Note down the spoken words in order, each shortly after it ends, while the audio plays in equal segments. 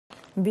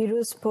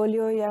Virus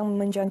polio yang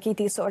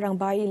menjangkiti seorang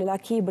bayi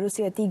lelaki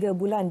berusia 3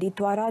 bulan di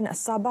Tuaran,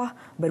 Sabah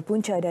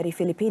berpunca dari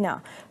Filipina.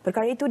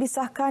 Perkara itu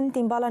disahkan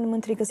Timbalan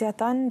Menteri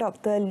Kesihatan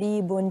Dr.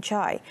 Lee Boon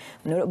Chye.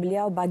 Menurut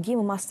beliau, bagi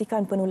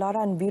memastikan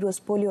penularan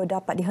virus polio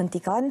dapat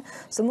dihentikan,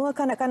 semua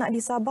kanak-kanak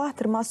di Sabah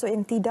termasuk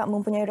yang tidak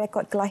mempunyai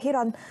rekod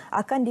kelahiran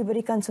akan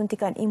diberikan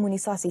suntikan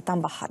imunisasi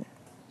tambahan.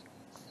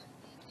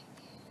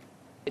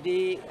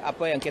 Jadi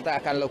apa yang kita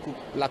akan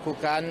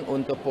lakukan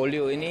untuk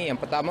polio ini, yang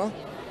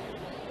pertama,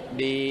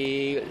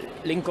 di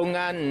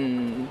lingkungan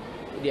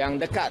yang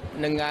dekat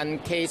dengan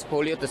kes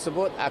polio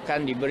tersebut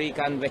akan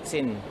diberikan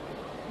vaksin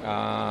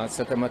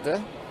serta-merta,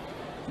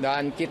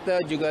 dan kita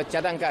juga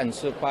cadangkan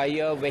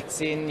supaya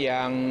vaksin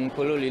yang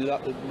perlu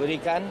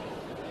diberikan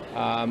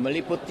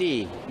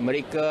meliputi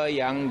mereka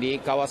yang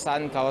di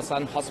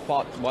kawasan-kawasan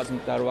hotspot buat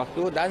sementara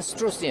waktu, dan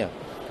seterusnya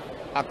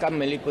akan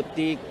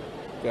meliputi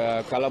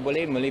kalau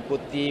boleh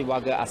meliputi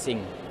warga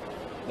asing.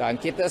 Dan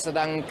kita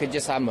sedang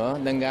kerjasama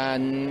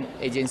dengan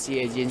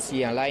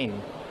agensi-agensi yang lain,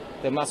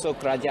 termasuk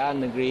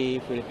kerajaan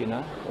negeri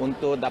Filipina,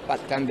 untuk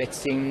dapatkan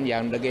vaksin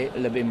yang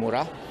lebih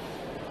murah,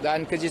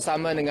 dan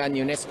kerjasama dengan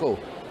UNESCO.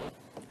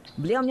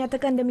 Beliau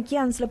menyatakan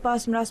demikian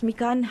selepas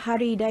merasmikan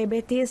Hari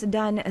Diabetes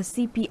dan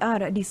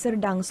CPR di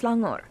Serdang,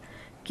 Selangor.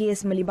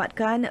 Kes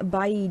melibatkan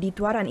bayi di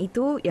Tuaran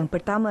itu yang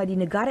pertama di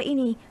negara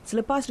ini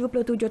selepas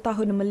 27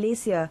 tahun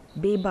Malaysia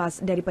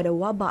bebas daripada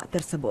wabak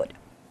tersebut.